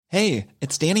Hey,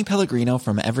 it's Danny Pellegrino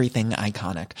from Everything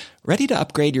Iconic. Ready to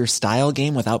upgrade your style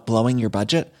game without blowing your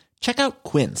budget? Check out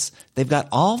Quince. They've got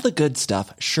all the good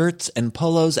stuff, shirts and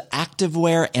polos,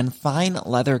 activewear, and fine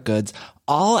leather goods,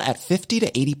 all at 50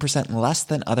 to 80% less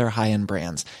than other high-end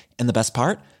brands. And the best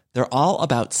part? They're all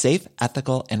about safe,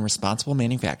 ethical, and responsible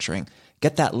manufacturing.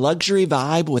 Get that luxury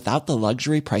vibe without the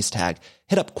luxury price tag.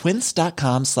 Hit up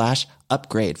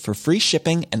quince.com/upgrade for free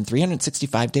shipping and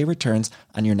 365-day returns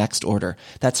on your next order.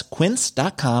 That's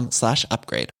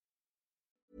quince.com/upgrade.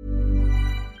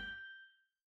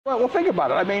 Well, think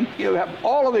about it. I mean, you have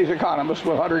all of these economists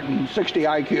with 160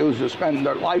 IQs who spend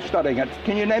their life studying it.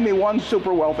 Can you name me one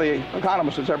super wealthy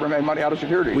economist that's ever made money out of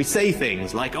securities? We say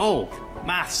things like, oh,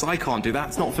 maths, I can't do that,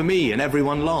 it's not for me, and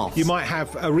everyone laughs. You might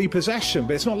have a repossession,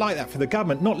 but it's not like that for the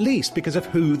government, not least because of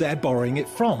who they're borrowing it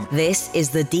from. This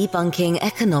is the Debunking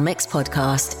Economics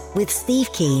Podcast with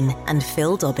Steve Keen and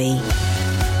Phil Dobbie.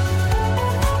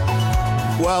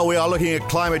 Well, we are looking at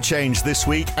climate change this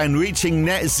week and reaching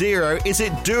net zero. Is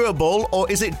it doable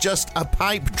or is it just a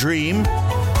pipe dream?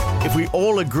 If we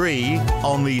all agree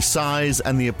on the size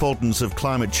and the importance of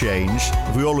climate change,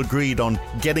 if we all agreed on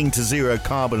getting to zero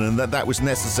carbon and that was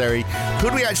necessary,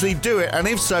 could we actually do it? And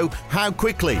if so, how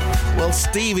quickly? Well,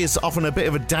 Steve is often a bit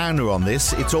of a downer on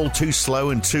this. It's all too slow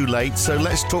and too late. So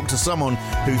let's talk to someone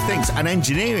who thinks, an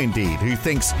engineer indeed, who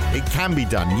thinks it can be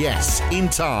done, yes, in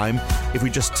time, if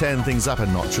we just turn things up a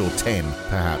notch or 10,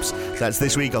 perhaps. That's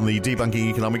this week on the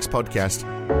Debunking Economics Podcast.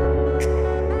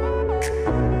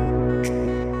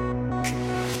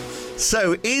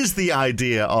 So is the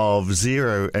idea of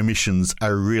zero emissions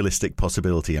a realistic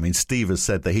possibility? I mean, Steve has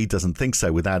said that he doesn't think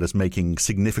so without us making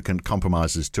significant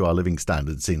compromises to our living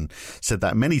standards. Said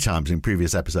that many times in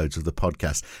previous episodes of the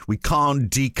podcast. We can't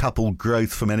decouple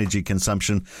growth from energy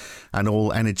consumption, and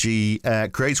all energy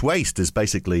creates waste is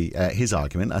basically his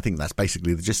argument. I think that's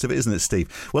basically the gist of it, isn't it, Steve?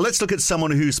 Well, let's look at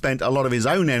someone who spent a lot of his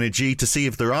own energy to see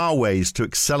if there are ways to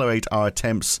accelerate our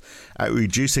attempts at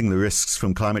reducing the risks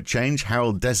from climate change.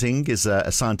 Harold Dessing is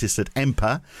a scientist at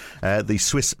EMPA, the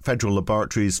Swiss Federal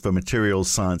Laboratories for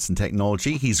Materials Science and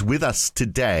Technology. He's with us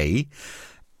today.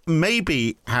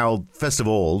 Maybe, Harold, first of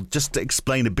all, just to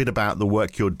explain a bit about the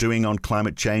work you're doing on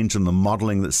climate change and the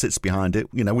modelling that sits behind it,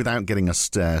 you know, without getting us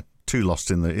too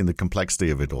lost in the complexity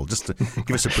of it all. Just to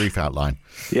give us a brief outline.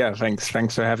 Yeah,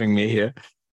 thanks for having me here.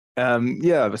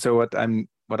 So what I'm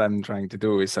trying to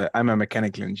do is I'm a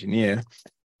mechanical engineer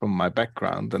from my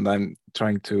background, and I'm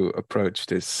trying to approach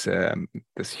this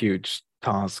huge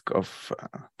task of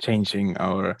changing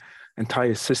our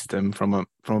entire system from a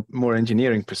more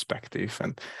engineering perspective.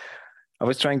 And I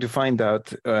was trying to find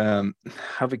out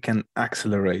how we can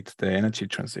accelerate the energy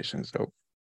transition. So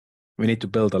we need to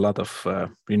build a lot of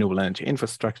renewable energy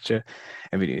infrastructure,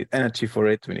 and we need energy for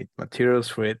it, we need materials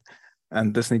for it,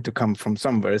 and this needs to come from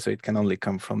somewhere, so it can only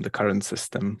come from the current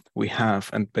system we have.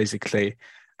 And basically,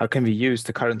 how can we use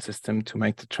the current system to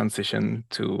make the transition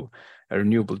to a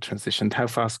renewable transition? How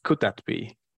fast could that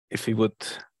be if we would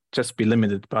just be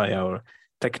limited by our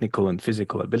technical and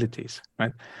physical abilities,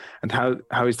 right? And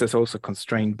how is this also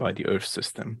constrained by the Earth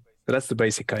system? So that's the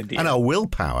basic idea. And our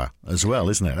willpower as well,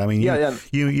 isn't it? I mean,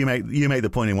 you make the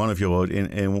point in one of your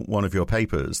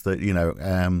papers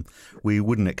that we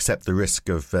wouldn't accept the risk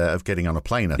of getting on a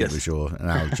plane. I think was your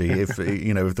analogy. If there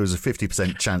was a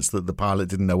 50% chance that the pilot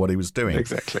didn't know what he was doing,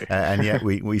 exactly, and yet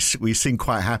we seem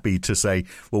quite happy to say,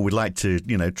 well, we'd like to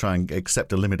try and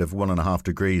accept a limit of 1.5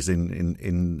 degrees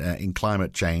in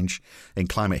climate change, in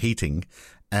climate heating,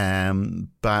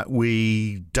 but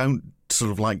we don't sort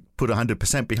of like put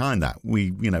 100% behind that.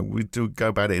 We do go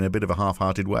about it in a bit of a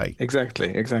half-hearted way.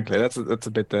 Exactly. That's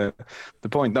a bit the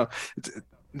point. No,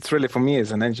 it's really for me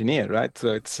as an engineer, right?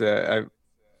 So it's I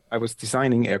was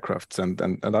designing aircrafts and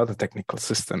other technical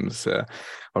systems.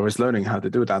 I was learning how to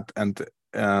do that, and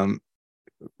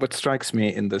what strikes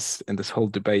me in this whole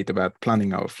debate about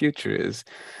planning our future is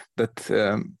that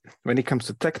when it comes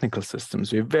to technical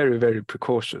systems, we're very, very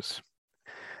precautious.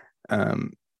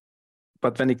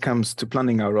 But when it comes to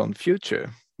planning our own future,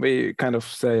 we kind of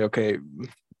say, okay,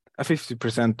 a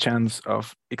 50% chance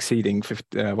of exceeding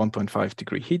 1.5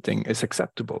 degree heating is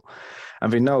acceptable.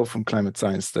 And we know from climate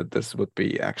science that this would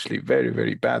be actually very,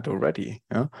 very bad already.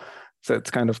 So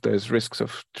it's kind of those risks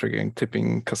of triggering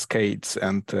tipping cascades,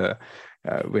 and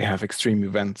we have extreme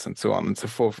events and so on and so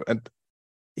forth. And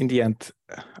in the end,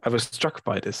 I was struck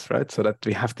by this, right? So that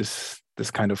we have this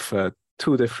kind of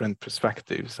two different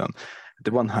perspectives. On the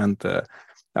one hand,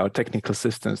 our technical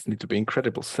systems need to be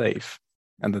incredibly safe,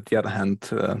 and on the other hand,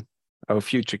 our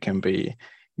future can be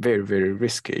very, very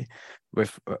risky.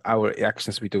 with our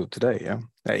actions we do today,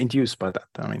 induced by that.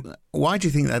 I mean, why do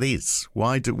you think that is?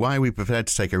 Why are we prepared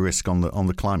to take a risk on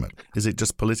the climate? Is it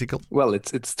just political? Well,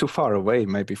 it's too far away,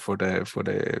 maybe for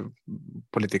the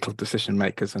political decision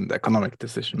makers and the economic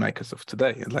decision makers of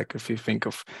today. Like if you think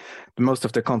of most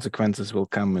of the consequences will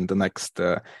come in the next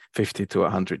 50 to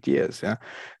 100 years. Yeah,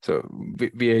 so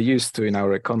we are used to in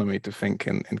our economy to think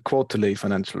in quarterly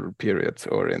financial periods,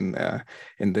 or in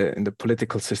the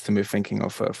political system we're thinking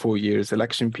of a 4 years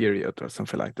election period or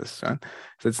something like this. Right?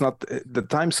 So it's not, the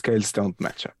timescales don't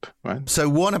match up, right? So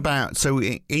what about, so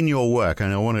in your work,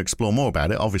 and I want to explore more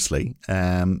about it, obviously,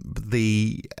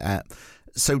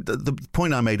 so the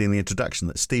point I made in the introduction,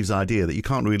 that Steve's idea that you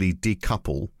can't really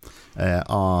decouple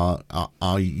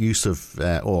our use of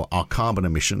or our carbon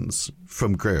emissions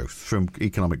from growth, from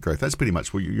economic growth. That's pretty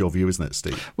much your view, isn't it,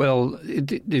 Steve? Well,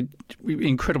 it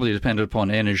incredibly dependent upon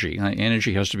energy.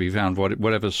 Energy has to be found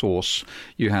whatever source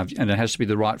you have, and it has to be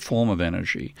the right form of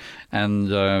energy. And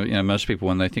most people,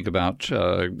 when they think about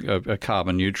a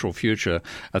carbon neutral future,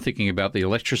 are thinking about the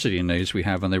electricity needs we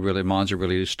have, and their minds are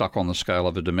really stuck on the scale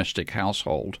of a domestic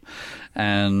household.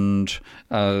 And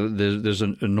there's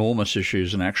enormous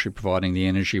issues in actually providing the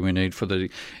energy we need for the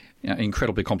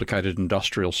incredibly complicated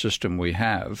industrial system we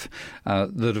have.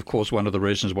 That, of course, one of the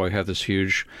reasons why we have this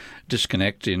huge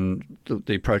disconnect in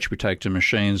the approach we take to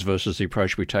machines versus the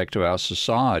approach we take to our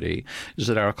society is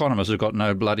that our economists have got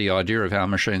no bloody idea of how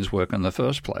machines work in the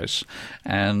first place,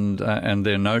 and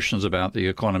their notions about the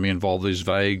economy involve these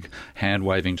vague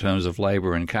hand-waving terms of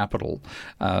labour and capital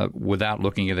without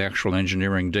looking at the actual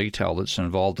engineering detail that's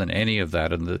involved in any of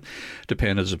that and the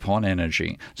dependence upon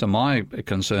energy. So my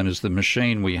concern is the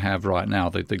machine we have right now,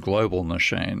 the global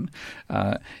machine,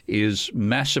 is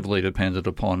massively dependent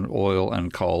upon oil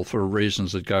and coal for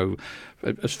reasons that go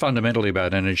fundamentally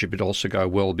about energy, but also go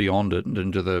well beyond it and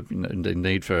into the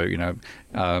need for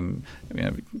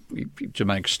to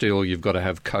make steel you've got to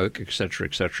have coke, etc.,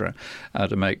 etc.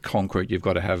 To make concrete you've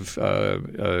got to have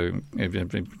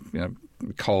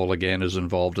coal again is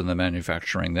involved in the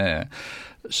manufacturing there.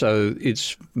 So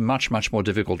it's much, much more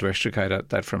difficult to extricate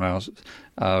that from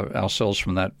ourselves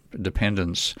from that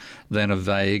dependence than a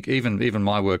vague, even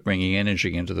my work bringing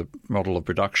energy into the model of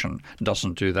production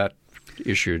doesn't do that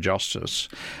issue justice.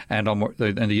 And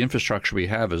the infrastructure we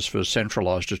have is for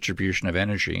centralised distribution of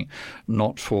energy,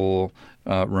 not for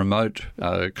remote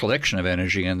collection of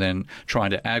energy and then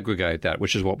trying to aggregate that,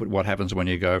 which is what happens when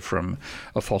you go from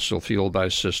a fossil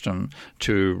fuel-based system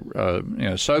to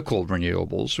so-called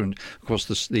renewables. And of course,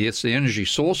 the energy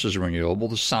source is renewable,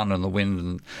 the sun and the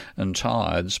wind and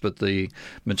tides, but the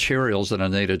materials that are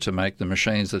needed to make the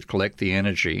machines that collect the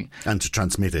energy and to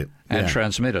transmit it.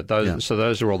 So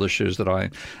those are all issues that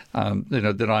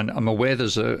I'm aware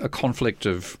there's a conflict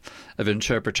of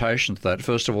interpretation to that.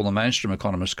 First of all, the mainstream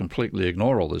economists completely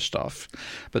ignore all this stuff,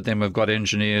 but then we've got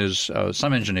engineers,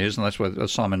 some engineers, and that's where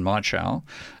Simon Maichow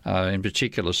in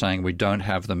particular, saying we don't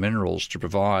have the minerals to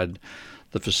provide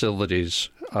the facilities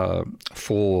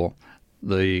for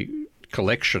the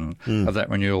collection of that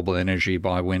renewable energy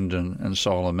by wind and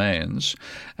solar means.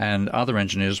 And other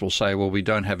engineers will say, well, we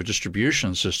don't have a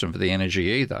distribution system for the energy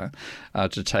either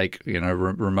to take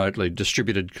remotely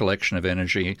distributed collection of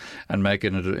energy and make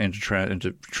it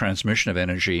into transmission of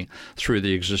energy through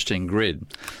the existing grid.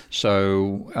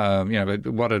 So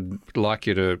what I'd like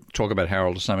you to talk about,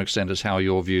 Harold, to some extent is how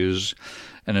your views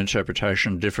and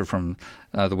interpretation differ from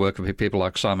the work of people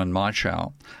like Simon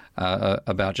Maichow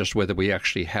about just whether we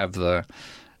actually have the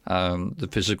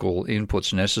physical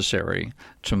inputs necessary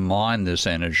to mine this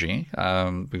energy,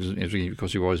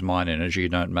 because you always mine energy, you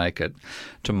don't make it,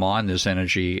 to mine this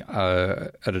energy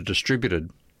at a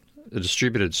distributed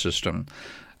system.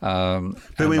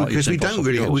 Because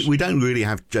we don't really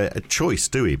have a choice,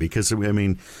 do we? Because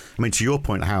to your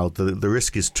point, Harold, the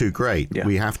risk is too great. Yeah.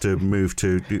 We have to move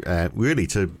to really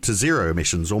to zero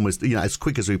emissions almost as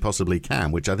quick as we possibly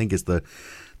can, which I think is the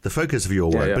focus of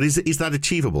your work. Yeah. But is that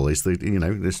achievable? Is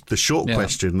the short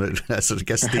question that sort of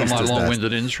gets Steve's my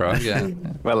long-winded intro? Yeah.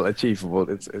 Well, achievable.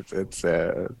 It's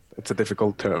a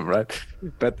difficult term, right?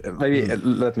 But maybe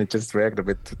let me just react a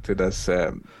bit to this.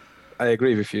 I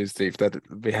agree with you, Steve, that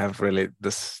we have really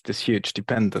this huge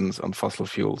dependence on fossil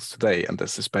fuels today, and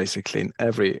this is basically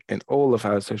in all of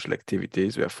our social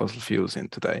activities we have fossil fuels in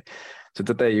today. So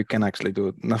today you can actually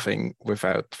do nothing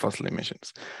without fossil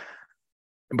emissions.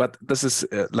 But this is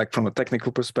like from a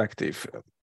technical perspective,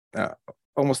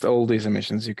 almost all these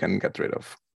emissions you can get rid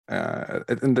of,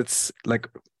 and that's like.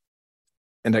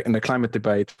 In the climate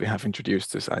debate, we have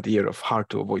introduced this idea of hard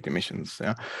to avoid emissions,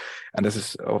 and this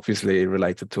is obviously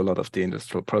related to a lot of the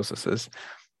industrial processes.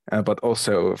 but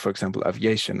also, for example,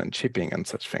 aviation and shipping and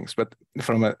such things. But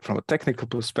from a technical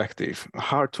perspective,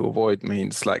 hard to avoid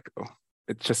means like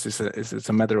it just is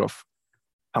a matter of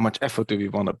how much effort do we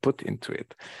want to put into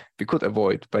it. We could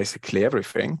avoid basically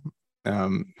everything.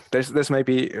 There's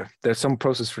some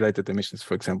process-related emissions,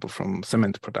 for example, from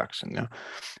cement production,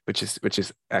 which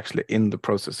is actually in the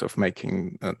process of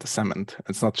making the cement.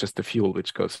 It's not just the fuel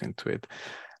which goes into it,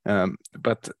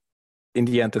 but in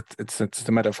the end, it's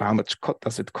a matter of how much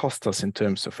does it cost us in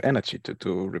terms of energy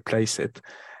to replace it.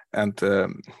 And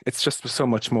it's just so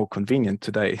much more convenient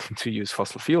today to use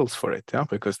fossil fuels for it,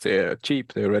 because they're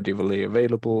cheap, they're readily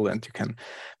available, and you can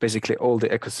basically all the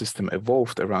ecosystem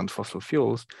evolved around fossil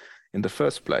fuels in the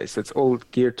first place. It's all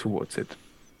geared towards it,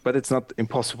 but it's not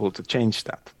impossible to change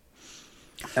that.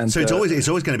 And so it's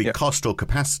always going to be cost or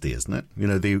capacity, isn't it?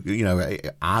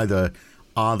 Either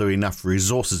are there enough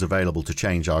resources available to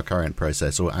change our current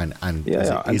process,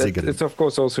 it's of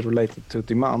course also related to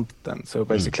demand then. So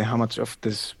basically, how much of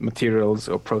these materials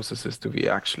or processes do we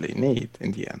actually need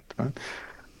in the end? Right?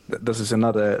 This is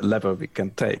another lever we can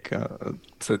take.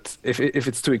 So if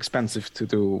it's too expensive to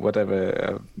do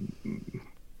whatever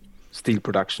steel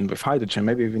production with hydrogen,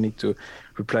 maybe we need to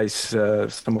replace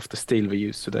some of the steel we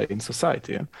use today in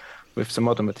society with some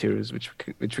other materials which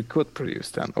we could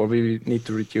produce then, or we need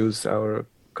to reduce our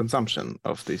consumption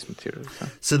of these materials.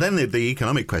 So then the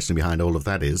economic question behind all of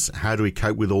that is, how do we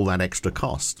cope with all that extra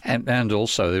cost? And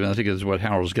also, I think it's what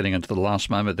Harold was getting into the last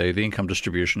moment there, the income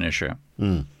distribution issue.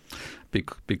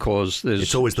 Because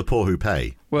it's always the poor who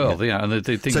pay. Well, and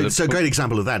the thing. So a great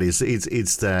example of that is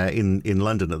in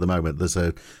London at the moment. There's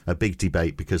a big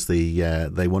debate because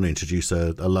they want to introduce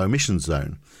a low emissions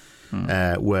zone.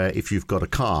 Where if you've got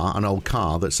an old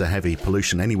car that's a heavy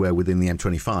pollution anywhere within the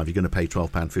M25, you're going to pay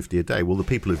 £12.50 a day. Well, the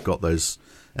people who've got those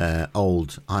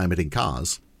old high-emitting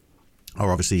cars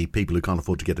are obviously people who can't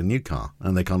afford to get a new car,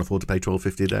 and they can't afford to pay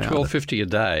 £12.50 a day. £12.50 a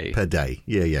day per day,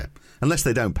 yeah. Unless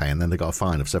they don't pay, and then they've got a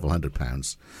fine of several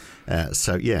 £100s.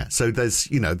 So there's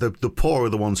the poor are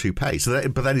the ones who pay.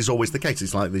 But that is always the case.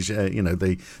 It's like this,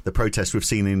 the protests we've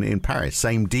seen in Paris.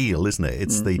 Same deal, isn't it?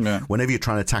 It's whenever you're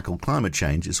trying to tackle climate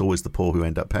change, it's always the poor who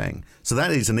end up paying. So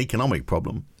that is an economic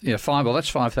problem. Yeah, that's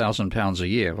 £5,000 a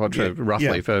year,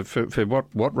 roughly for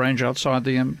what range outside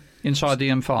the Inside the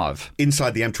M5?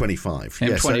 Inside the M25.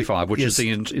 M25, which is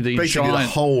the basically giant, the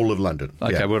whole of London.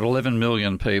 Okay, we're 11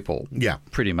 million people. Yeah.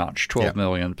 Pretty much, 12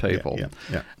 million people.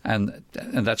 Yeah. And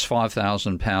that's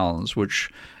 £5,000, which...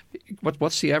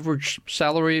 What's the average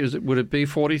salary? Would it be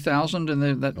 40,000? And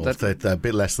a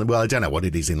bit less than. Well, I don't know what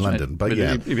it is in London, but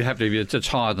yeah, if you have to, it's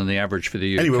higher than the average for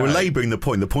the UK. Anyway, we're labouring the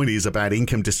point. The point is about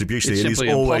income distribution. It's simply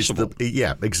impossible.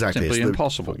 Exactly. Simply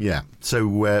impossible. Yeah.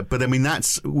 So, but I mean,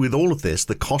 that's with all of this,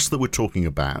 the cost that we're talking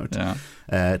about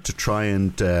to try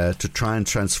and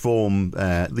transform,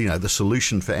 the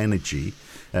solution for energy.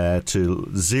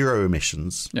 To zero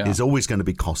emissions is always going to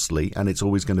be costly, and it's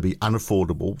always going to be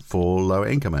unaffordable for lower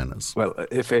income earners. Well,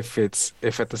 if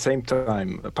at the same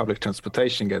time public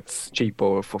transportation gets cheap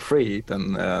or for free,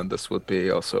 then this would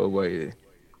be also a way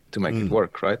to make it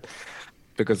work, right?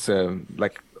 Because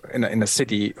like in a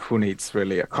city, who needs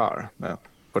really a car?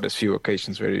 For those few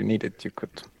occasions where you need it, you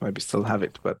could maybe still have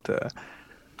it, but.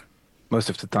 Most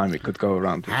of the time, it could go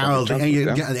around. Harold,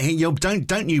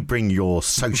 don't you bring your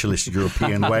socialist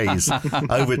European ways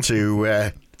over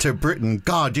to Britain?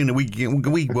 God,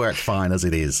 we work fine as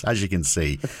it is, as you can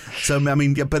see. So I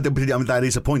mean, but that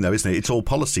is a point, though, isn't it? It's all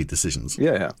policy decisions.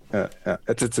 Yeah.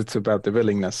 It's about the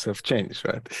willingness of change,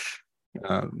 right?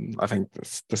 I think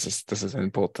this is an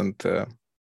important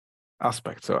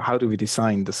aspect. So how do we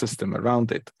design the system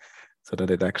around it so that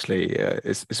it actually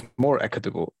is more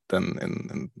equitable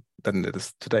than it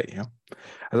is today? Yeah,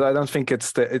 I don't think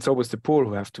it's always the poor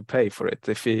who have to pay for it.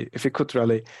 If we could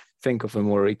really think of a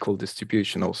more equal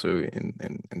distribution also in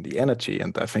the energy,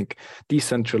 and I think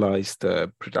decentralized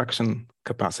production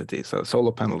capacity, so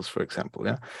solar panels, for example,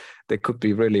 they could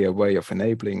be really a way of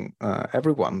enabling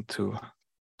everyone to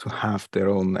have their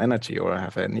own energy or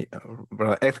have any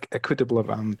equitable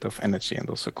amount of energy and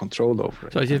also control over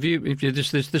it. So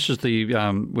this is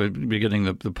we're getting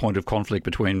the point of conflict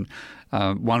between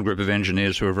one group of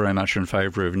engineers who are very much in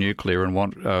favour of nuclear and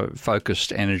want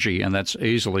focused energy, and that's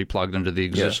easily plugged into the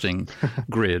existing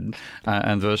grid,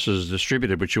 and versus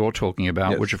distributed, which you're talking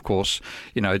about, which of course,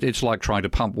 it's like trying to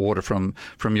pump water from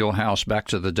your house back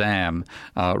to the dam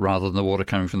rather than the water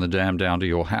coming from the dam down to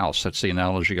your house. That's the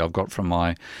analogy I've got from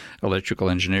my electrical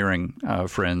engineering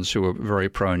friends who are very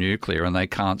pro-nuclear, and they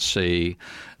can't see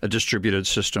a distributed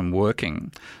system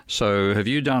working. So, have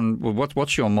you done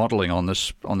what's your modelling on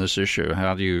this issue?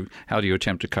 How do you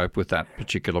attempt to cope with that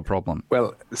particular problem?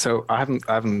 Well, so I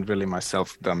haven't really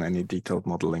myself done any detailed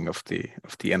modelling of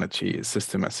the energy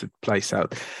system as it plays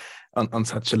out on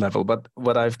such a level. But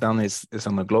what I've done is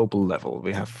on a global level.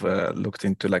 We have looked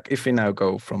into, like, if we now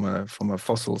go from a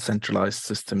fossil centralized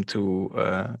system to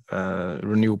a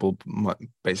renewable,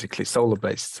 basically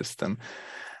solar-based system,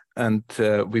 and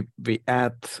we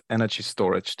add energy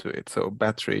storage to it, so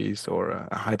batteries or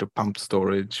a hydro pump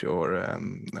storage or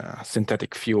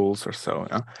synthetic fuels or so.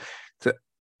 So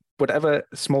whatever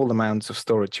small amounts of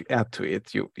storage you add to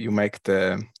it, you make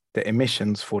the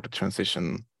emissions for the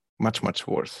transition much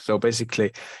worse. So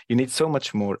basically, you need so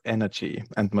much more energy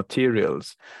and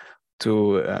materials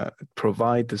to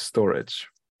provide the storage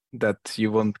that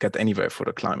you won't get anywhere for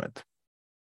the climate.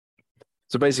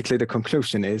 So basically, the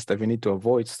conclusion is that we need to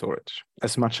avoid storage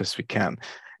as much as we can,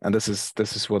 and this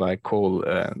is what I call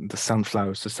the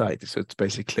sunflower society. So it's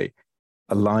basically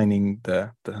aligning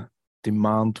the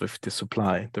demand with the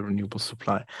supply, the renewable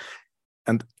supply,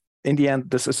 and in the end,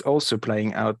 this is also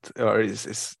playing out, or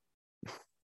is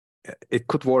it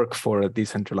could work for a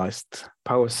decentralized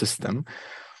power system,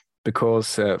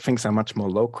 because things are much more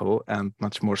local and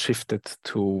much more shifted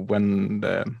to when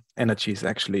the energy is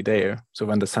actually there. So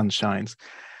when the sun shines,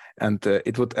 and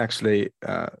it would actually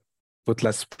put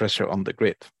less pressure on the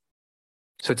grid.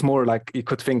 So it's more like, you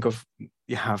could think of,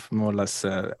 you have more or less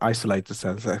isolated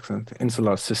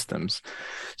insular systems,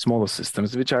 smaller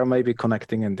systems, which are maybe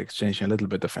connecting and exchanging a little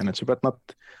bit of energy, but not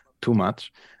too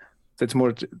much. So it's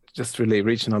more just really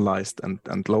regionalized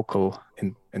and local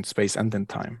in space and in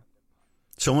time.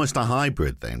 It's almost a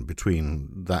hybrid then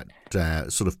between that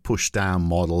sort of push-down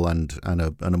model and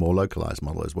a more localized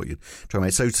model is what you're trying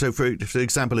to make. So for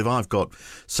example, if I've got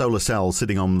solar cells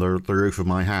sitting on the roof of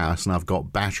my house and I've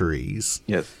got batteries,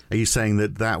 yes, are you saying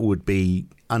that would be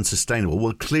unsustainable?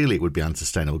 Well, clearly it would be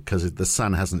unsustainable because the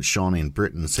sun hasn't shone in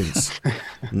Britain since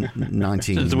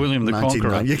since William the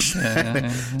Conqueror. Yeah.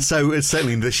 So it's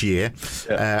certainly this year.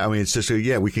 Yeah. I mean, it's just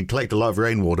we can collect a lot of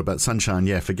rainwater, but sunshine,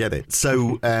 forget it.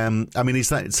 So I mean, is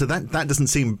that so? That doesn't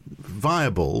seem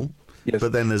viable. Yes.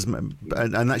 But then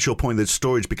and that's your point, that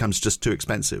storage becomes just too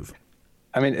expensive.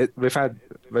 I mean, without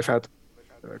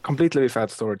completely without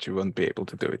storage, you won't be able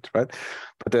to do it, right?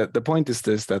 But the point is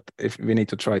this, that if we need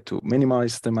to try to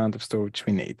minimize the amount of storage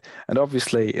we need, and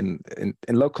obviously in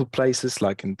local places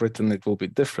like in Britain, it will be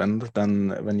different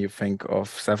than when you think of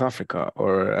South Africa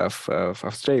or of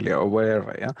Australia or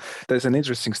wherever. Yeah, there's an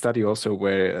interesting study also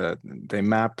where they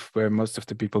map where most of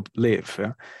the people live.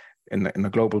 Yeah? In a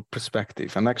global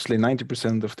perspective, and actually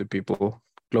 90% of the people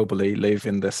globally live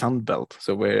in the Sun Belt,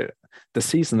 so where the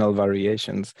seasonal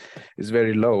variations is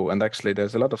very low, and actually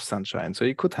there's a lot of sunshine. So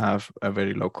you could have a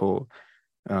very local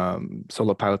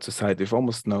solar-powered society with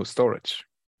almost no storage.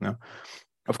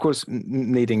 Of course,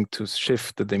 needing to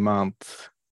shift the demand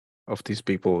of these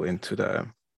people into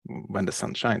when the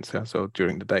sun shines, so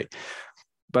during the day.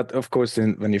 But of course,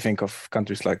 when you think of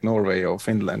countries like Norway or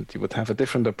Finland, you would have a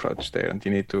different approach there, and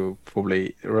you need to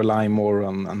probably rely more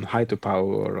on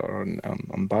hydropower or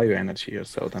on bioenergy or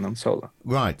so than on solar.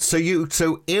 Right. So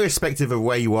irrespective of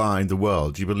where you are in the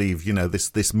world, you believe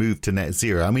this move to net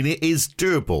zero. I mean, it is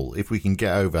doable if we can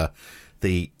get over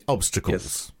the obstacles.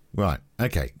 Yes. Right.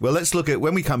 Okay. Well, let's look at,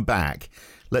 when we come back,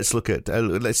 let's look at,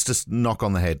 let's just knock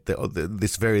on the head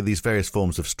these various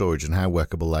forms of storage and how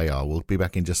workable they are. We'll be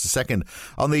back in just a second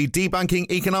on the Debunking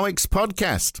Economics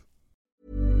podcast.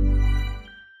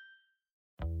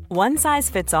 One size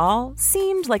fits all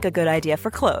seemed like a good idea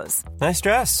for clothes. Nice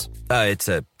dress. It's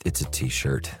a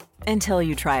t-shirt. Until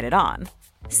you tried it on.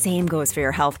 Same goes for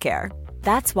your healthcare.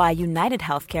 That's why United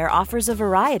Healthcare offers a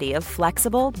variety of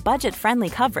flexible, budget-friendly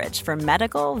coverage for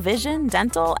medical, vision,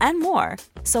 dental, and more.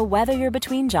 So whether you're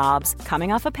between jobs,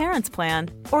 coming off a parent's plan,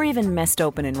 or even missed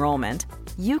open enrollment,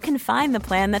 you can find the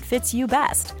plan that fits you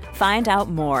best. Find out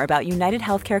more about United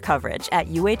Healthcare coverage at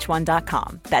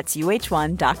uh1.com. That's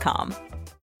uh1.com.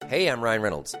 Hey, I'm Ryan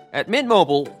Reynolds. At Mint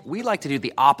Mobile, we like to do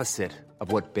the opposite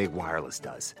of what Big Wireless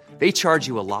does. They charge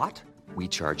you a lot. We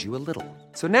charge you a little.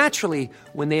 So naturally,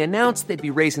 when they announced they'd be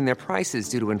raising their prices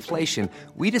due to inflation,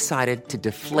 we decided to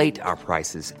deflate our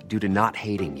prices due to not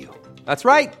hating you. That's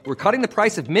right. We're cutting the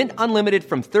price of Mint Unlimited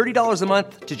from $30 a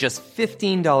month to just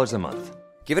 $15 a month.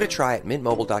 Give it a try at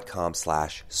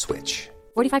mintmobile.com/switch.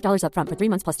 $45 up front for 3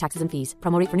 months plus taxes and fees.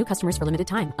 Promo rate for new customers for limited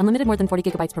time. Unlimited more than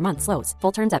 40 gigabytes per month slows.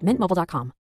 Full terms at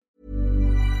mintmobile.com.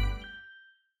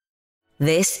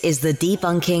 This is the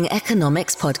Debunking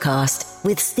Economics Podcast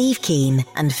with Steve Keen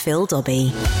and Phil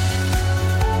Dobbie.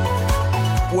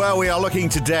 Well, we are looking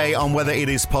today on whether it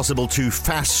is possible to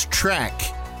fast track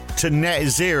to net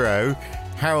zero.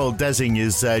 Harold Dessing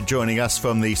is joining us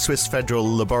from the Swiss Federal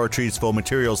Laboratories for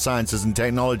Materials Sciences and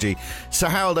Technology. So,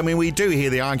 Harold, I mean, we do hear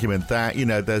the argument that, you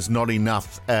know, there's not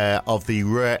enough of the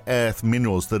rare earth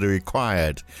minerals that are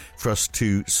required for us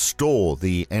to store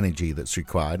the energy that's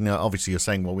required. Now, obviously, you're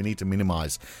saying, well, we need to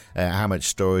minimize how much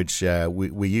storage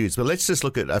we use. But let's just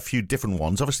look at a few different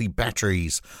ones. Obviously,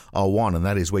 batteries are one, and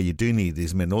that is where you do need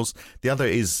these minerals. The other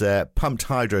is pumped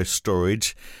hydro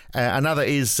storage. Another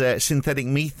is synthetic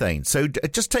methane. So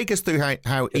just take us through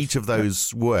how each of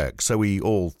those work so we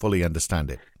all fully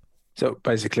understand it. So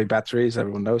basically batteries,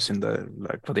 everyone knows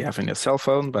what you have in your cell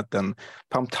phone, but then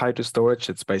pumped hydro storage,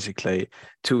 it's basically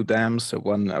two dams, so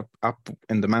one up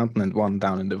in the mountain and one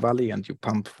down in the valley, and you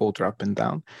pump water up and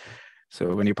down.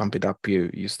 So when you pump it up,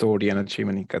 you store the energy.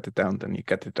 When you get it down, then you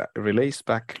get it released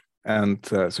back. And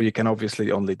so you can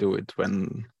obviously only do it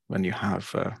when you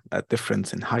have a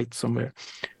difference in height somewhere.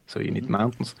 So you need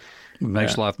mountains. It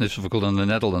makes life difficult in the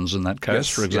Netherlands in that case,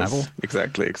 for example. Yes,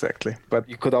 exactly. But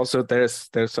you could also, there's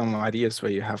some ideas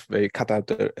where you cut out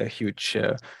a huge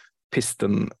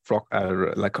piston rock,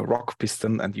 like a rock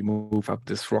piston, and you move up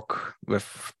this rock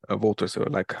with water, so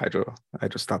like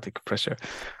hydrostatic pressure.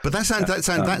 But that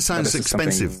sounds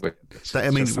expensive. We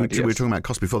were talking about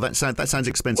cost before. That sounds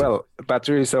expensive. Well,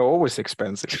 batteries are always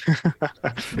expensive.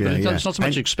 It's not so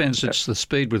much expense; it's the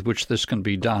speed with which this can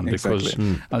be done. Because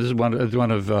this is one of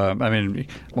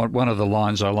the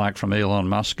lines I like from Elon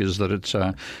Musk is that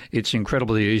it's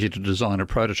incredibly easy to design a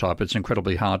prototype. It's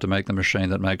incredibly hard to make the machine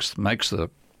that makes the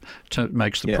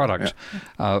product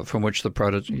from which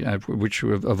which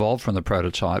evolved from the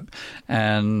prototype,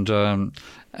 and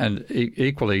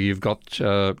equally you've got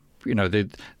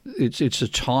it's a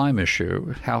time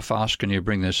issue. How fast can you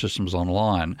bring these systems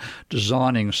online?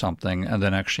 Designing something and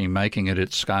then actually making it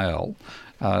at scale.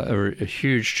 A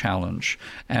huge challenge,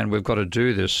 and we've got to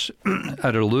do this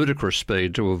at a ludicrous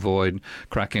speed to avoid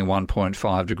cracking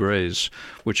 1.5 degrees,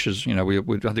 which is, I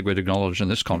think we'd acknowledge in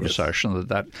this conversation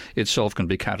that itself can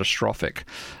be catastrophic.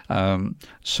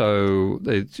 So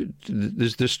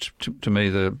this to me,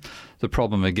 the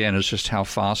problem again is just how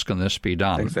fast can this be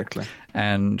done? Exactly.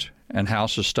 And how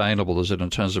sustainable is it in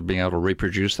terms of being able to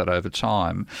reproduce that over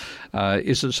time?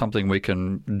 Is it something we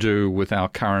can do with our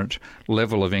current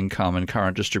level of income and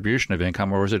current distribution of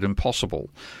income, or is it impossible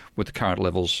with the current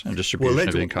levels and distribution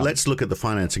of income? Let's look at the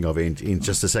financing of it in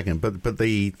just a second. But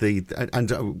we've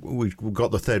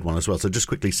got the third one as well. So just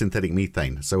quickly, synthetic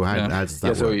methane. So how does that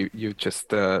work? So you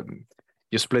just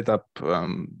you split up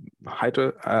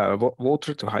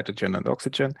water to hydrogen and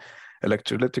oxygen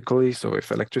electrolytically, so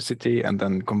with electricity, and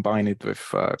then combine it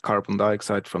with carbon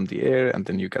dioxide from the air, and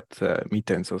then you get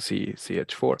methane, so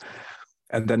CH4,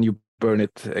 and then you burn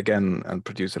it again and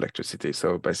produce electricity.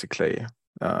 So basically,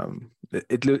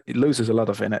 it loses a lot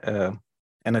of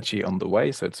energy on the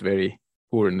way, so it's very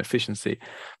poor in efficiency,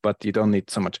 but you don't need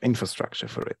so much infrastructure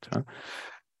for it.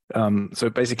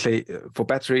 So basically, for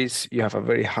batteries, you have a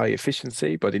very high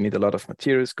efficiency, but you need a lot of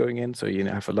materials going in. So you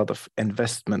have a lot of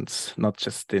investments, not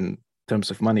just in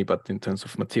terms of money, but in terms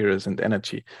of materials and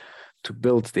energy to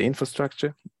build the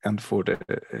infrastructure. And for the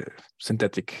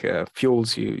synthetic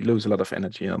fuels, you lose a lot of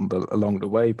energy along the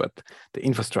way, but the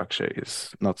infrastructure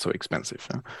is not so expensive.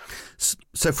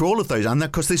 So for all of those, and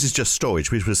of course this is just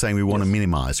storage, which we're saying we want to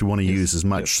minimize. We want to use as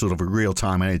much sort of a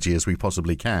real-time energy as we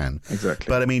possibly can. Exactly.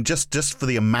 But I mean, just for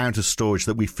the amount of storage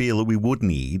that we feel that we would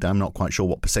need, I'm not quite sure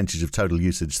what percentage of total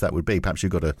usage that would be. Perhaps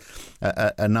you've got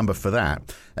a number for that.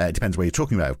 It depends what you're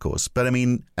talking about, of course. But I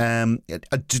mean,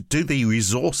 do the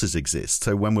resources exist?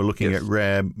 So when we're looking at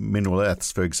rare mineral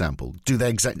earths, for example, do they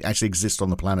actually exist on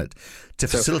the planet to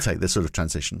facilitate this sort of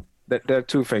transition? There are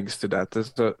two things to that.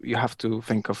 So you have to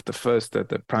think of the first,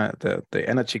 the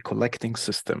energy collecting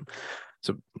system.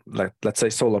 So let's say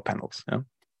solar panels. Yeah?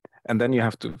 And then you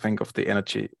have to think of the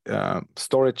energy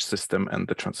storage system and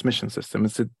the transmission system.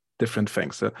 It's a different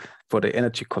thing. So for the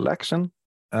energy collection,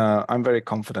 I'm very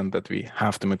confident that we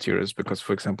have the materials because,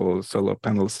 for example, solar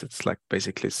panels, it's like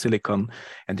basically silicon,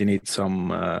 and you need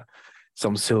some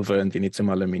silver and you need some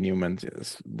aluminium and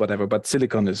whatever. But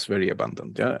silicon is very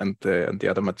abundant, yeah. And the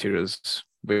other materials,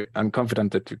 I'm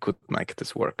confident that we could make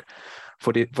this work.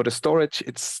 For the storage,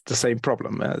 it's the same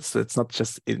problem. It's not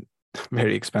just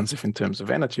very expensive in terms of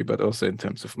energy, but also in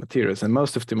terms of materials. And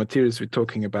most of the materials we're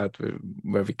talking about,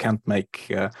 where we can't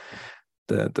make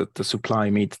the supply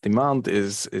meet demand,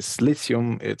 is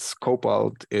lithium, it's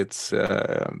cobalt, it's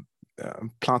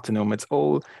platinum. It's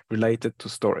all related to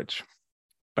storage.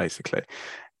 basically.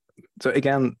 So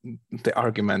again, the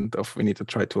argument of we need to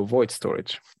try to avoid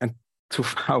storage, and to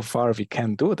how far we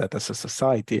can do that as a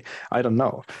society, I don't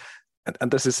know.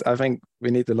 And this is, I think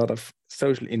we need a lot of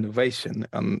social innovation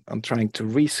on trying to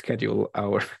reschedule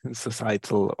our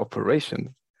societal operations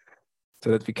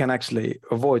so that we can actually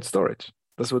avoid storage.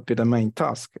 This would be the main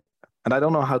task. And I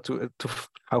don't know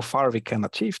how far we can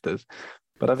achieve this,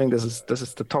 but I think this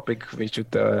is the topic we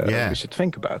should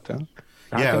think about.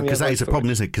 Yeah, because that is a problem,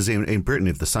 isn't it? Because in Britain,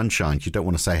 if the sun shines, you don't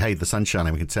want to say, "Hey, the sun's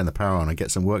shining, we can turn the power on and get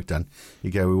some work done."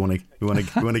 You go, "We want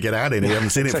to get out in it. We haven't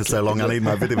seen it for so long. I need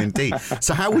my vitamin D."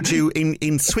 So, how would you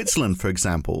in Switzerland, for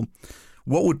example?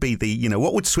 What would be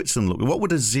what would Switzerland look? What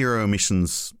would a zero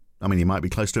emissions? I mean, you might be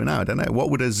close to it now. I don't know. What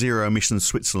would a zero emissions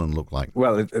Switzerland look like?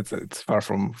 Well, it's far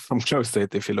from close to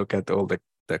it if you look at all the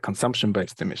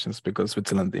consumption-based emissions, because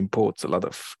Switzerland imports a lot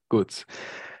of goods.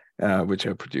 Which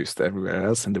are produced everywhere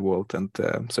else in the world. And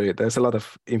so there's a lot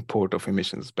of import of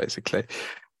emissions, basically.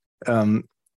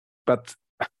 But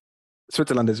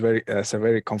Switzerland is a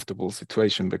very comfortable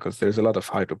situation because there's a lot of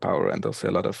hydropower and also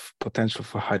a lot of potential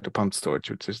for hydro-pumped storage,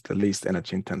 which is the least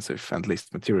energy-intensive and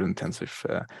least material-intensive,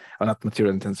 or not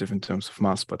material-intensive in terms of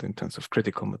mass, but in terms of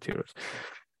critical materials.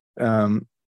 And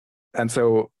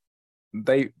so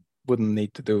they wouldn't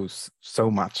need to do so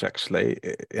much, actually,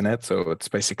 in it. So it's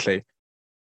basically,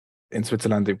 in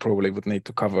Switzerland, they probably would need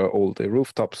to cover all the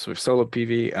rooftops with solar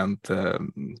PV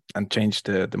and change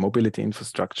the mobility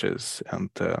infrastructures and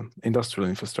industrial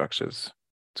infrastructures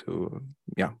to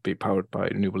be powered by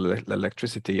renewable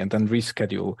electricity, and then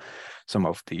reschedule some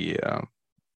of the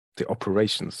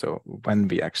operations. So when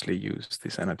we actually use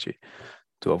this energy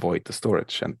to avoid the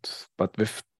storage, but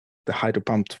with the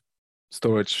hydro-pumped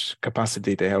storage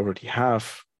capacity they already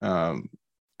have,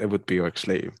 it would be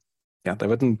actually. Yeah, there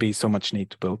wouldn't be so much need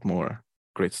to build more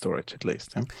grid storage, at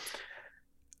least. Yeah?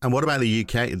 And what about the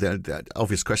UK? The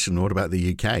obvious question: what about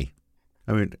the UK?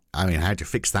 I mean, how do you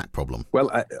fix that problem?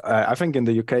 Well, I think in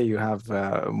the UK you have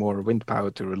more wind power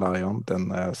to rely on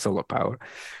than solar power,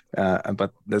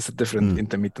 but there's a different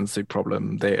intermittency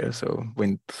problem there. So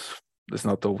wind is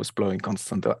not always blowing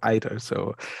constant either.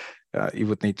 So you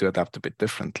would need to adapt a bit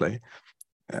differently.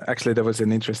 Actually, there was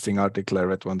an interesting article I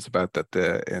read once about that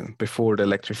before the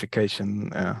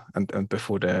electrification and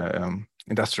before the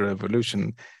industrial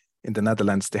revolution in the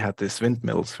Netherlands, they had these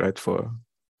windmills, right, for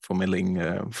milling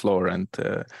flour and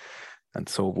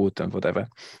saw wood and whatever.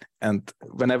 And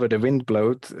whenever the wind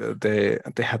blowed, they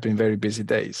had been very busy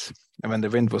days. And when the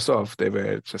wind was off, they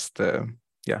were just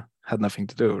had nothing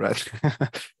to do, right?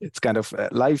 It's kind of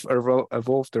life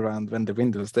evolved around when the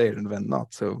wind was there and when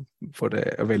not. So for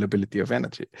the availability of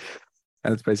energy,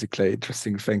 and it's basically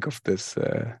interesting to think of this.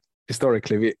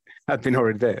 Historically, we had been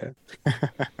already there.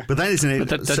 But that isn't it.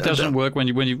 But that doesn't work when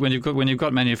you've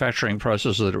got manufacturing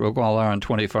processes that require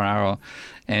 24-hour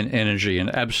energy and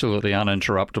absolutely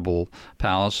uninterruptible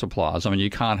power supplies. I mean, you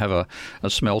can't have a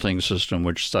smelting system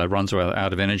which runs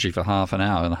out of energy for half an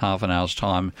hour. In half an hour's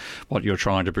time, what you're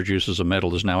trying to produce as a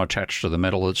metal is now attached to the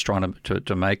metal that's trying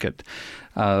to make it.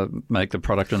 Make the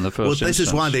product in the first instance. Well, this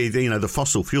is why the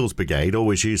fossil fuels brigade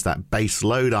always use that base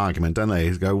load argument, don't they?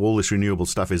 They go, all this renewable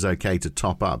stuff is okay to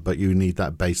top up, but you need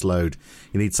that base load.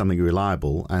 You need something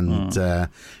reliable, and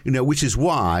which is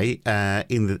why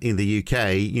in the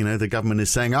UK, the government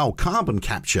is saying, "Oh, carbon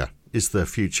capture is the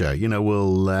future."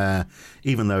 We'll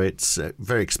even though it's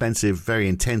very expensive, very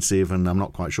intensive, and I'm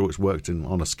not quite sure it's worked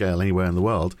on a scale anywhere in the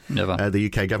world. Never. The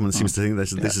UK government seems to think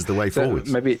this is the way forward.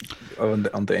 Maybe on the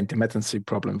intermittency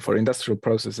problem for industrial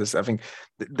processes, I think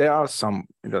there are some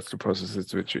industrial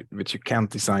processes which you can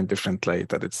design differently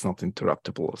that it's not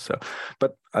interruptible. So,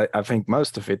 but I think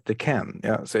most of it they can.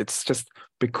 Yeah. So it's just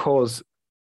because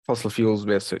fossil fuels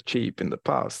were so cheap in the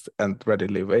past and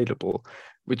readily available,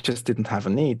 we just didn't have a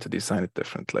need to design it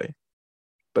differently.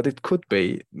 But it could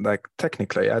be, like,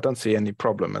 technically, I don't see any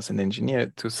problem as an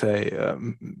engineer to say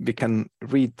we can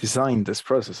redesign these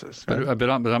processes. Right? But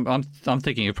I'm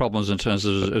thinking of problems in terms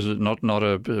of as not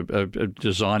a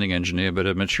designing engineer, but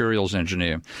a materials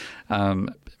engineer.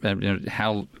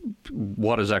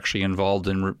 What is actually involved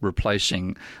in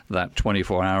replacing that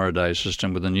 24-hour-a-day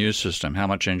system with a new system? How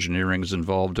much engineering is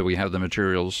involved? Do we have the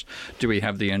materials? Do we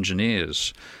have the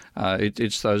engineers?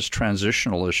 It's those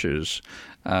transitional issues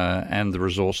and the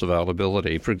resource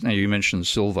availability. You mentioned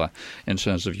silver in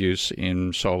terms of use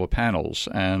in solar panels.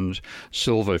 And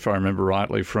silver, if I remember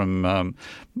rightly from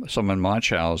someone in my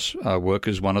chow's work,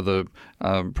 is one of the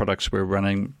products we're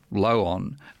running low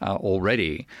on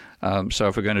already. So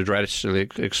if we're going to drastically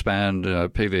expand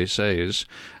PVCs,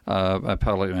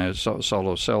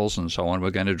 solar cells and so on,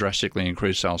 we're going to drastically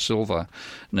increase our silver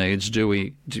needs. Do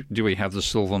we have the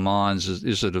silver mines?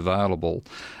 Is it available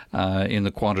in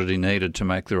the quantity needed to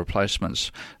make the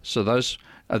replacements? So those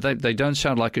they don't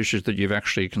sound like issues that you've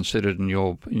actually considered in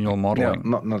your modelling.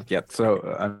 No, not yet.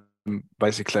 So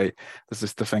basically, this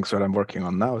is the things that I'm working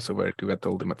on now. So where to get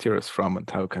all the materials from, and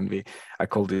how can we? I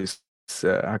call this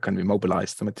how can we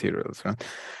mobilize the materials, right?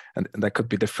 And there could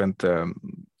be different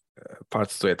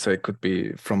parts to it. So it could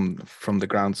be from the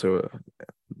ground, so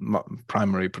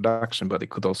primary production, but it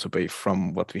could also be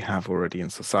from what we have already in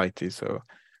society. So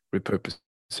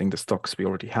repurposing the stocks we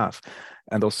already have,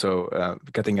 and also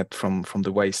getting it from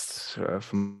the waste,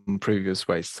 from previous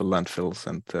waste, so landfills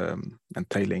and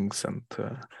tailings and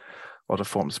other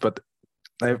forms. But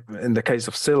in the case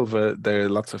of silver, there are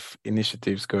lots of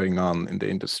initiatives going on in the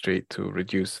industry to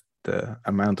reduce the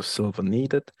amount of silver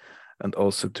needed, and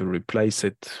also to replace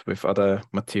it with other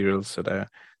materials. So there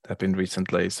have been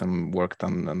recently some work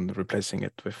done on replacing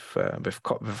it with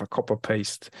a copper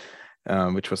paste,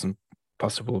 which wasn't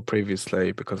possible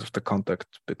previously because of the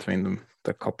contact between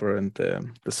the copper and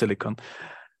the silicon.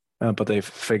 But they've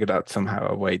figured out somehow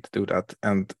a way to do that,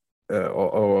 and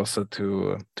or also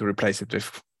to replace it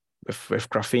with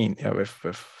graphene,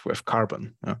 with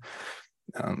carbon,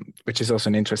 which is also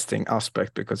an interesting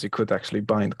aspect, because you could actually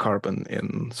bind carbon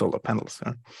in solar panels.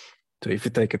 So if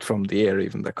you take it from the air,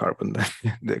 even the carbon,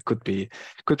 there could be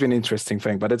an interesting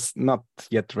thing, but it's not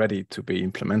yet ready to be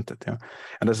implemented.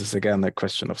 And this is again a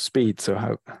question of speed. So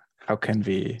how can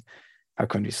we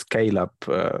scale up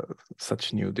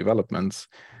such new developments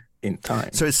in time?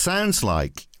 So it sounds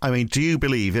like, I mean, do you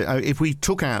believe, if we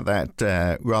took out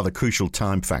that rather crucial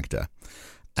time factor,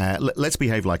 let's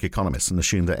behave like economists and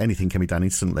assume that anything can be done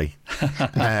instantly,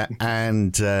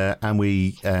 and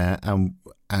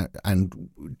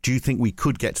do you think we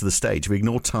could get to the stage, if we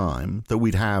ignore time, that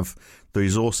we'd have the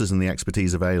resources and the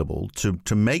expertise available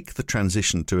to make the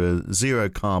transition to a zero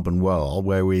carbon world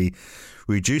where we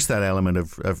reduce that element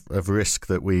of risk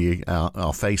that we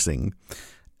are facing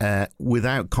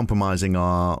without compromising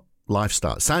our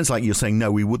lifestyle? It sounds like you're saying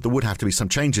no, there would have to be some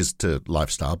changes to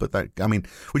lifestyle, but that, I mean,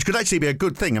 which could actually be a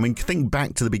good thing. I mean, think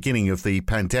back to the beginning of the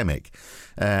pandemic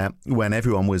when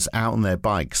everyone was out on their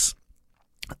bikes.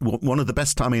 One of the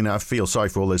best, I mean, I feel sorry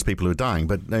for all those people who are dying,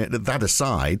 but that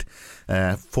aside,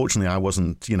 fortunately I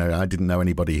wasn't, I didn't know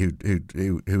anybody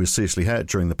who was seriously hurt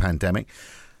during the pandemic.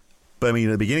 But I mean,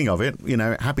 at the beginning of it,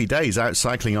 happy days out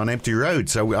cycling on empty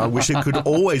roads. So I wish it could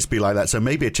always be like that. So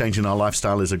maybe a change in our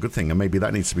lifestyle is a good thing, and maybe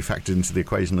that needs to be factored into the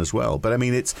equation as well. But I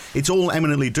mean, it's all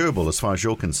eminently doable as far as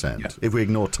you're concerned, if we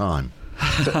ignore time.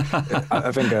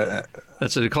 I think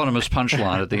that's an economist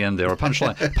punchline at the end there, a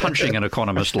punchline, punching an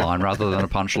economist line rather than a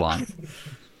punchline.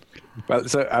 Well,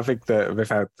 so I think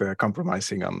without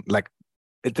compromising on,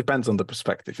 it depends on the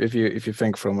perspective. If you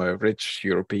think from a rich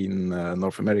European,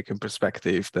 North American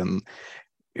perspective, then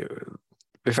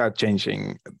without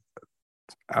changing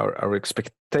our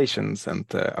expectations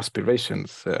and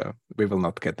aspirations, we will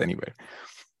not get anywhere,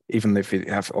 even if we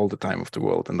have all the time of the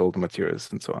world and all the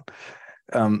materials and so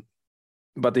on.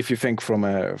 But if you think from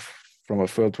a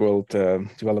third world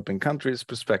developing countries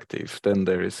perspective, then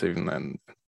there is even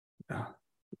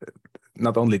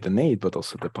not only the need, but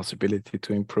also the possibility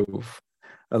to improve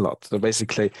a lot. So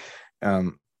basically,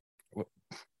 what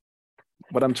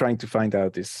I'm trying to find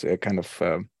out is kind of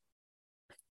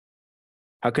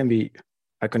how can you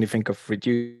think of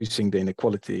reducing the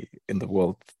inequality in the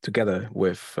world together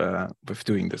with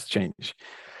doing this change?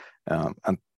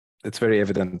 And it's very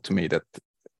evident to me that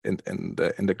in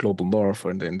the global north,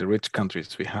 or in the rich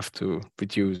countries, we have to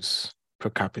reduce per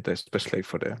capita, especially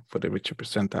for the richer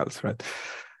percentiles, right?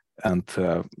 And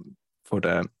for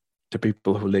the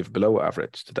people who live below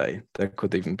average today, there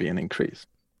could even be an increase.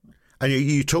 And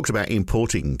you talked about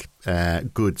importing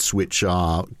goods which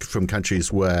are from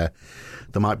countries where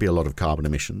there might be a lot of carbon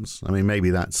emissions. I mean, maybe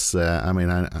that's, I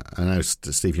know,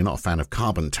 Steve, you're not a fan of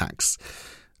carbon tax,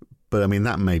 but I mean,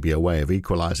 that may be a way of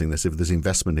equalizing this. If there's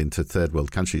investment into third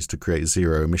world countries to create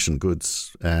zero emission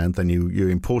goods, and then you're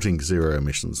importing zero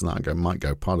emissions, and that might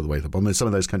go part of the way to the bottom. In some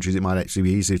of those countries, it might actually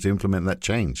be easier to implement that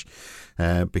change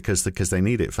because they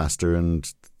need it faster,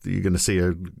 and you're going to see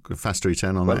a faster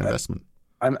return on that investment.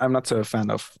 I'm not so a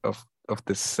fan of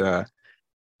this.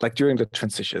 During the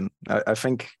transition, I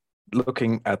think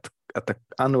looking at the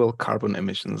annual carbon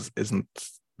emissions isn't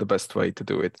the best way to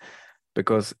do it.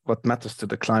 Because what matters to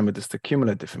the climate is the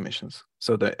cumulative emissions,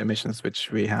 so the emissions which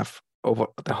we have over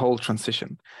the whole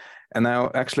transition. And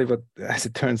now, actually, as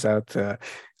it turns out, the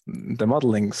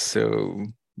modeling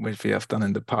which we have done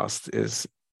in the past is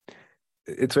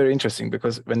it's very interesting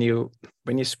because when you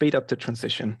speed up the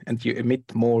transition and you emit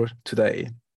more today,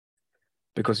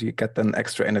 because you get then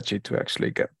extra energy to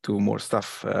actually do more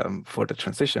stuff for the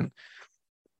transition,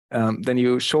 then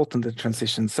you shorten the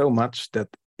transition so much that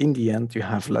in the end you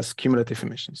have less cumulative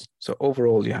emissions. So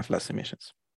overall you have less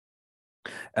emissions.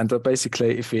 And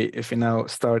basically, if we now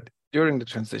start during the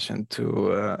transition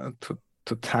to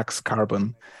tax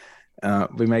carbon,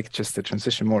 we make just the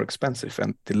transition more expensive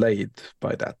and delayed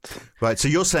by that. Right. So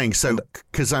you're saying,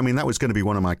 because I mean, that was going to be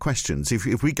one of my questions.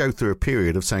 If we go through a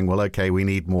period of saying, well, OK, we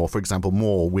need more, for example,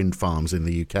 more wind farms in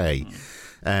the UK,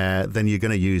 then you're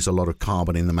going to use a lot of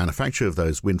carbon in the manufacture of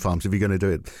those wind farms if you're going to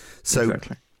do it. So,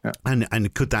 exactly. Yeah.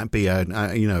 And could that be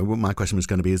what my question was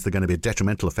going to be, is there going to be a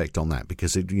detrimental effect on that?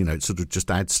 Because it sort of just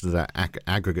adds to that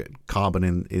aggregate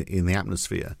carbon in the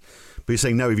atmosphere. But you're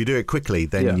saying, no, if you do it quickly,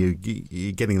 then you're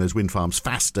getting those wind farms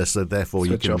faster, so therefore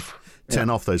you can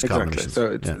turn off those carbon emissions.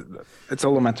 So it's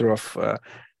all a matter of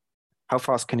how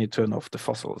fast can you turn off the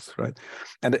fossils, right?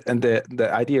 And the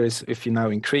idea is, if you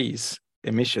now increase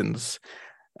emissions,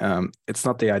 it's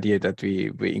not the idea that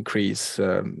we increase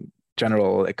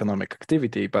general economic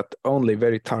activity, but only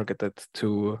very targeted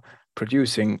to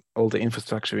producing all the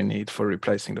infrastructure we need for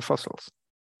replacing the fossils.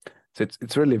 So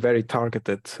it's really very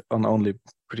targeted on only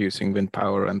producing wind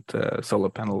power and solar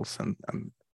panels and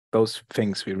those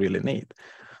things we really need.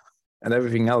 And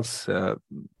everything else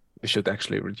we should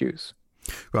actually reduce.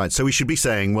 Right, so we should be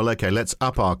saying, well, OK, let's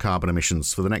up our carbon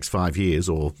emissions for the next 5 years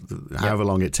or however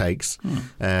long it takes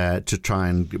to try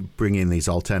and bring in these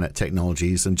alternate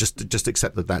technologies, and just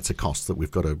accept that that's a cost that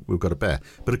we've got to bear.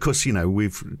 But of course, to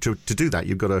do that,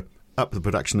 you've got to up the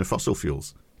production of fossil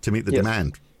fuels to meet the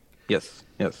demand. Yes.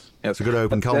 So we've got to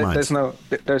open coal mines.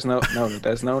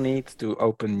 There's no need to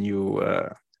open new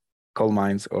coal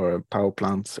mines or power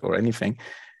plants or anything.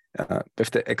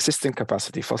 With the existing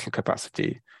capacity, fossil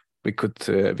capacity, we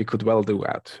could well do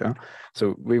that. Yeah?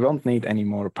 So we won't need any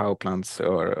more power plants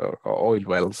or oil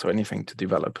wells or anything to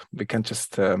develop. We can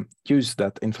just use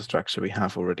that infrastructure we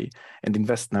have already and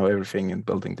invest now everything in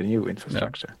building the new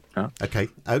infrastructure. Yeah. Okay,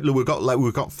 look,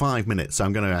 we've got 5 minutes, so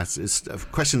I'm going to ask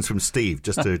questions from Steve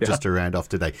just to round off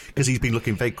today, because he's been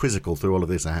looking very quizzical through all of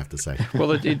this, I have to say.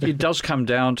 Well, it does come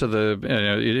down to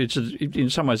it's in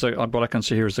some ways what I can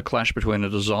see here is the clash between a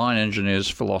design engineer's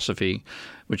philosophy,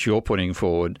 which you're putting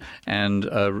forward, and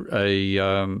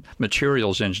a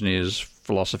materials engineer's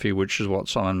philosophy, which is what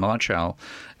Simon Marchal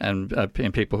and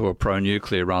people who are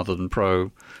pro-nuclear rather than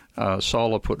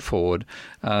pro-solar put forward.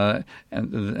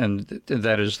 And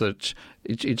that is that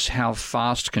it's how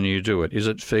fast can you do it? Is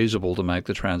it feasible to make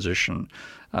the transition?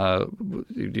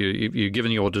 You're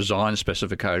given your design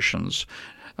specifications.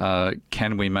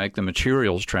 Can we make the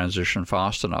materials transition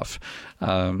fast enough?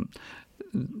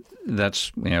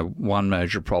 That's one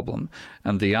major problem,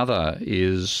 and the other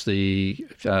is the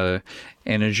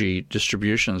energy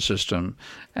distribution system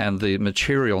and the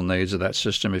material needs of that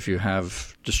system. If you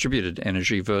have distributed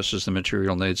energy versus the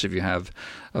material needs if you have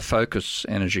a focused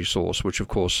energy source, which of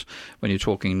course, when you're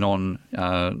talking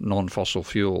non-fossil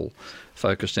fuel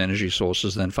focused energy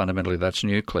sources, then fundamentally that's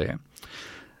nuclear.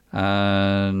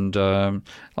 And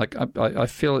I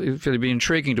feel it'd be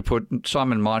intriguing to put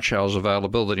Simon Marchal's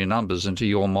availability numbers into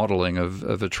your modelling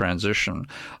of a transition.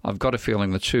 I've got a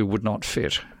feeling the two would not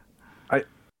fit.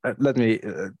 Let me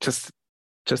just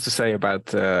to say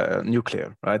about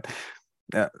nuclear, right?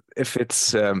 If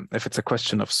it's a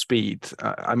question of speed,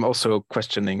 I'm also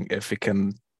questioning if we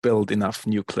can build enough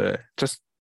nuclear just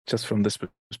from this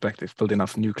perspective, build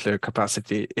enough nuclear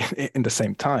capacity in the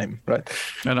same time, right?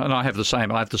 And I have the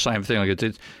same. I have the same thing.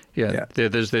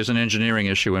 There's an engineering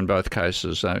issue in both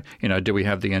cases. Do we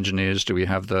have the engineers? Do we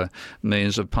have the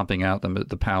means of pumping out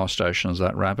the power stations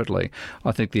that rapidly?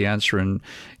 I think the answer in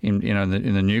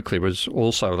the nuclear is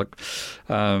also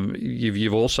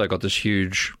you've also got this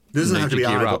huge. It doesn't have to be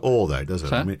either or, though, does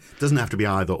it? I mean, it doesn't have to be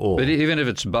either or. But even if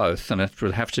it's both, and it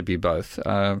would have to be both,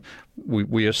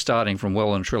 we are starting from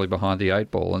well and truly behind the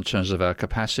eight ball in terms of our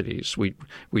capacities. We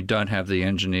don't have the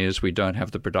engineers. We don't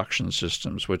have the production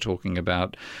systems. We're talking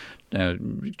about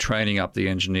training up the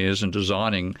engineers and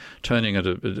turning a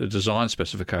design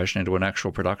specification into an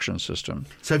actual production system.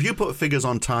 So have you put figures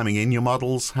on timing in your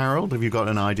models, Harold? Have you got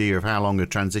an idea of how long a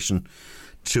transition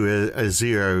to a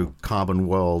zero carbon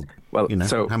world? Well,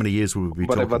 so how many years will we be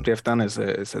talking? What we have done is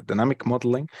a dynamic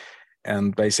modeling,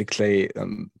 and basically,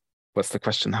 what's the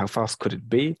question? How fast could it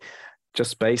be?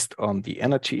 Just based on the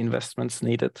energy investments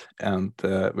needed, and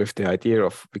with the idea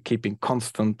of keeping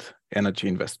constant energy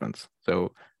investments.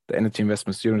 So the energy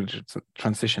investments during the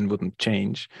transition wouldn't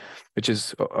change, which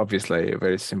is obviously a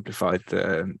very simplified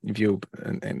view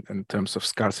in terms of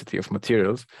scarcity of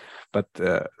materials. But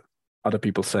other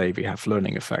people say we have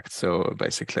learning effects. So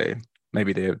basically,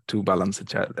 maybe they have to balance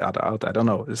each other out. I don't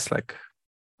know. It's like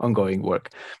ongoing work.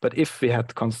 But if we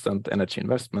had constant energy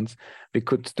investments, we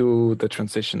could do the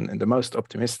transition in the most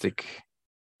optimistic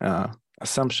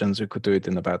assumptions. We could do it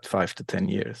in about 5 to 10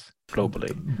 years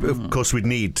globally. Of course, we'd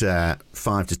need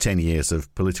 5 to 10 years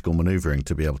of political manoeuvring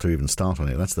to be able to even start on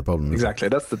it. That's the problem. Exactly.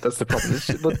 That's the problem.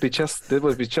 It would be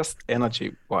just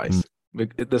energy wise.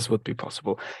 This would be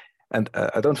possible, and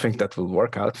I don't think that will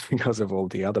work out because of all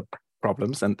the other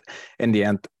problems. And in the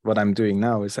end, what I'm doing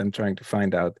now is I'm trying to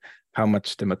find out how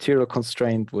much the material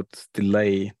constraint would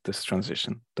delay this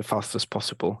transition the fastest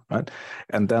possible, right?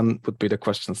 And then would be the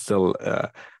question still,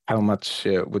 how much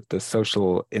would the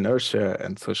social inertia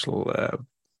and social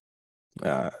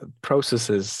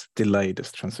processes delay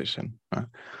this transition, right?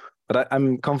 But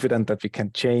I'm confident that we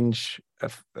can change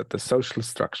the social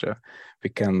structure. We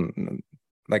can,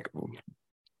 like,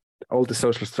 all the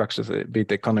social structures, be it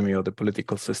the economy or the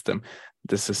political system,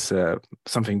 this is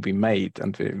something we made,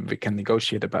 and we can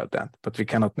negotiate about that. But we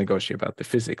cannot negotiate about the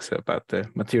physics, about the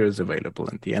materials available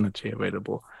and the energy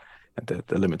available. And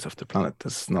the limits of the planet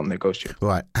is not negotiable.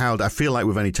 Right, Harold, I feel like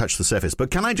we've only touched the surface,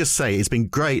 but can I just say it's been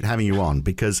great having you on,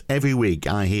 because every week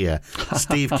I hear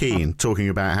Steve Keen talking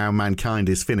about how mankind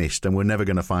is finished and we're never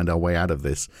going to find our way out of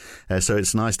this. So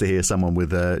it's nice to hear someone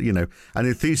with an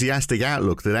enthusiastic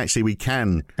outlook that actually we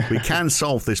can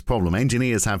solve this problem.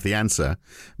 Engineers have the answer,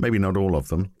 maybe not all of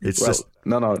them.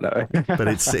 No. But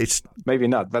it's maybe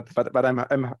not. But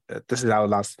I'm this is our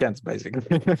last chance,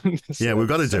 basically. Yeah, we've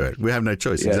got to do it. We have no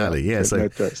choice. Exactly. Yeah.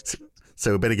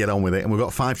 So we better get on with it. And we've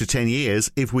got 5 to 10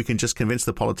 years if we can just convince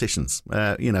the politicians.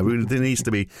 There needs to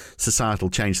be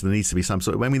societal change. There needs to be some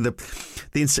sort of. I mean,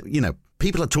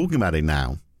 people are talking about it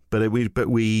now, but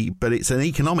it's an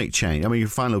economic change. I mean,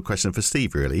 final question for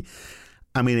Steve, really.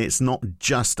 I mean, it's not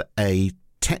just a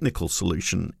technical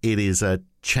solution. It is a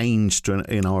change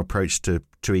in our approach to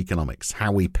economics,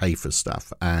 how we pay for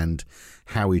stuff and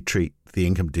how we treat the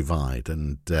income divide,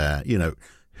 and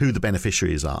who the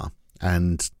beneficiaries are,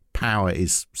 and power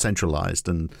is centralized,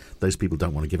 and those people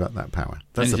don't want to give up that power.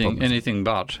 That's anything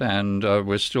but, and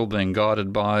we're still being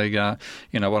guided by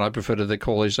what I prefer to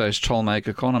call these days toll-make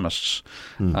economists.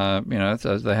 They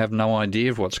have no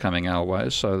idea of what's coming our way,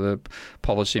 so the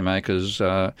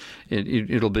policymakers,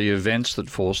 it'll be events that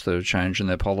force their change in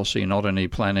their policy, not any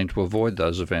planning to avoid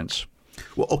those events.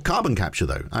 Well, or carbon capture,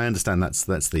 though. I understand that's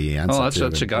the answer. Oh,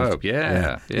 that's a go.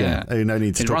 Yeah. No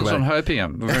need to it talk runs about on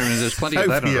opium. There's plenty of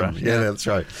that around. Yeah, that's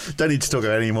right. Don't need to talk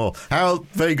about it anymore. Harold,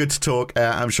 very good to talk.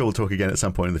 I'm sure we'll talk again at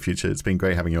some point in the future. It's been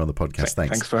great having you on the podcast.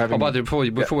 Thanks. Thanks for having me.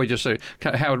 Before we just say,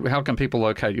 how can people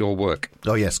locate your work?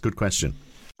 Oh, yes, good question.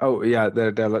 Oh, yeah,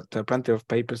 there are plenty of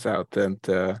papers out, and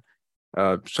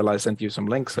shall I send you some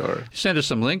links, or send us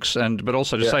some links, but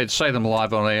also to say them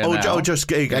live on air?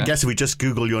 I guess if we just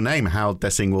Google your name, Harold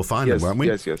Dessing, we'll find them, won't we?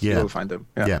 Yes, we'll find them.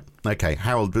 Yeah. Okay,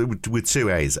 Harold with 2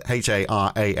 A's,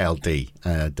 Harald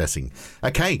Dessing.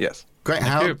 Okay. Yes. Great,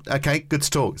 Harold. Okay, good to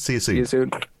talk. See you soon. See you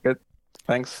soon. Good.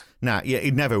 Thanks. Now,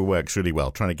 it never works really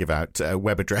well trying to give out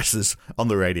web addresses on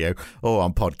the radio or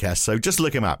on podcasts, so just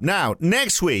look him up. Now,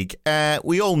 next week,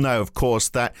 we all know, of course,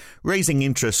 that raising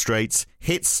interest rates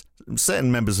hits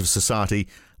certain members of society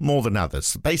more than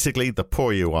others. Basically, the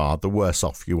poorer you are, the worse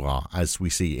off you are, as we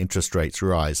see interest rates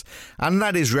rise. And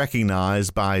that is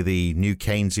recognised by the new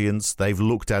Keynesians. They've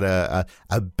looked at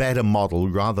a better model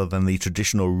rather than the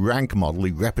traditional rank model,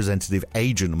 the representative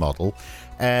agent model.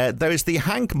 There is the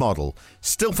Hank model,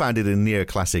 still founded in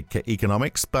neoclassic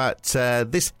economics, but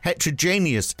this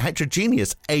heterogeneous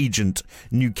agent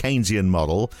new Keynesian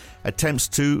model attempts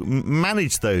to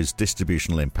manage those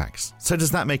distributional impacts. So does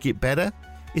that make it better?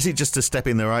 Is it just a step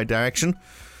in the right direction?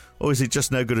 Or is it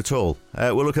just no good at all?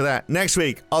 We'll look at that next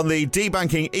week on the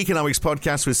Debunking Economics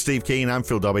Podcast with Steve Keen. I'm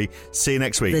Phil Dobbie. See you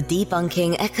next week. The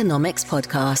Debunking Economics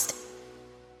Podcast.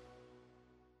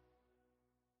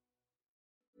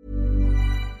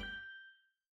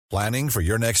 Planning for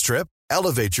your next trip?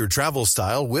 Elevate your travel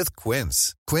style with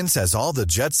Quince. Quince has all the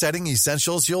jet-setting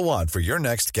essentials you'll want for your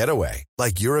next getaway,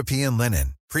 like European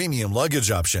linen, premium luggage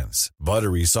options,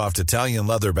 buttery soft Italian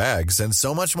leather bags, and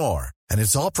so much more. And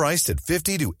it's all priced at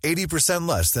 50 to 80%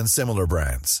 less than similar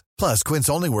brands. Plus, Quince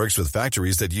only works with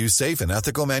factories that use safe and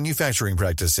ethical manufacturing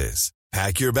practices.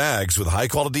 Pack your bags with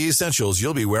high-quality essentials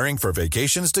you'll be wearing for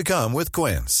vacations to come with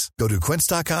Quince. Go to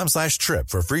quince.com/trip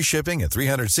for free shipping and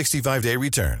 365-day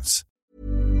returns.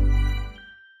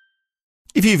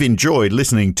 If you've enjoyed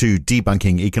listening to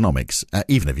Debunking Economics,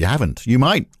 even if you haven't, you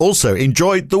might also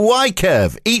enjoy The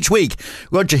Y-Curve. Each week,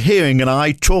 Roger Hearing and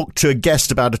I talk to a guest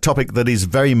about a topic that is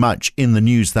very much in the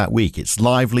news that week. It's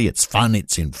lively, it's fun,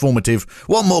 it's informative.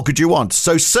 What more could you want?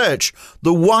 So search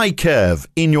The Y-Curve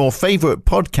in your favourite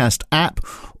podcast app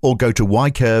or go to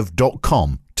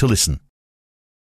ycurve.com to listen.